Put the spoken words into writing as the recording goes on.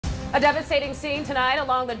A devastating scene tonight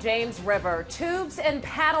along the James River. Tubes and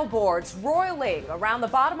paddle boards roiling around the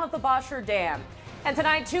bottom of the Bosher Dam. And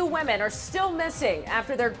tonight, 2 women are still missing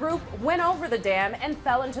after their group went over the dam and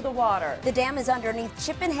fell into the water. The dam is underneath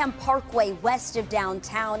Chippenham Parkway west of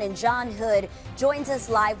downtown, and John Hood joins us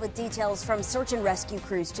live with details from search and rescue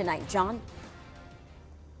crews tonight. John?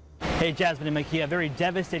 Hey, Jasmine and Makia, a very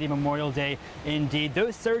devastating Memorial Day indeed.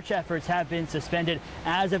 Those search efforts have been suspended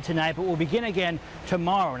as of tonight, but will begin again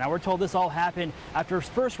tomorrow. Now, we're told this all happened after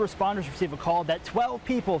first responders received a call that 12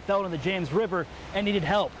 people fell in the James River and needed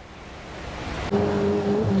help.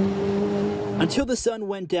 Until the sun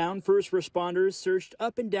went down, first responders searched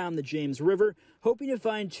up and down the James River, hoping to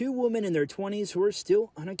find 2 women in their 20s who are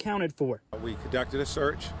still unaccounted for. We conducted a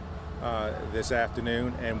search this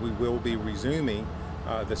afternoon, and we will be resuming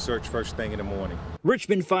the search first thing in the morning.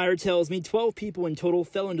 Richmond Fire tells me 12 people in total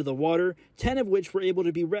fell into the water, 10 of which were able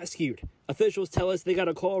to be rescued. Officials tell us they got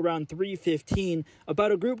a call around 3:15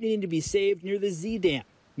 about a group needing to be saved near the Z Dam.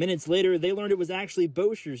 Minutes later, they learned it was actually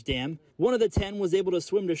Bosher Dam. One of the 10 was able to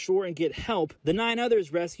swim to shore and get help. The 9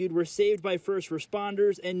 others rescued were saved by first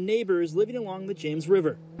responders and neighbors living along the James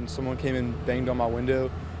River. Someone came and banged on my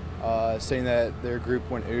window saying that their group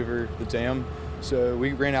went over the dam. So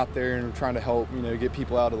we ran out there and were trying to help, get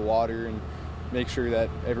people out of the water and make sure that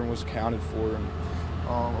everyone was accounted for. And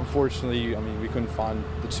unfortunately, we couldn't find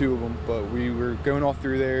the 2 of them, but we were going all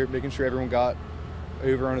through there, making sure everyone got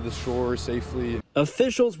over onto the shore safely.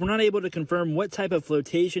 Officials were not able to confirm what type of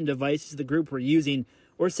flotation devices the group were using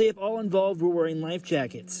or say if all involved were wearing life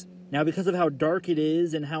jackets. Now, because of how dark it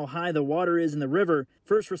is and how high the water is in the river,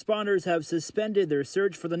 first responders have suspended their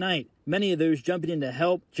search for the night. Many of those jumping in to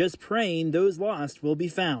help, just praying those lost will be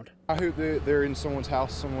found. I hope they're in someone's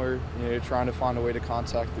house somewhere, trying to find a way to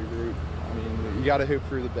contact their group. You got to hope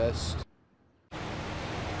for the best.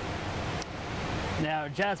 Now,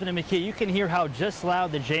 Jasmine and Makia, you can hear how just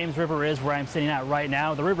loud the James River is where I'm sitting at right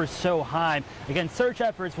now. The river's so high. Again, search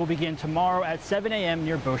efforts will begin tomorrow at 7 a.m.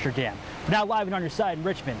 near Bosher Dam. For now, live and on your side in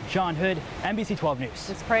Richmond, John Hood, NBC 12 News.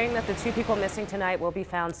 It's praying that the 2 people missing tonight will be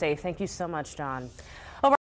found safe. Thank you so much, John.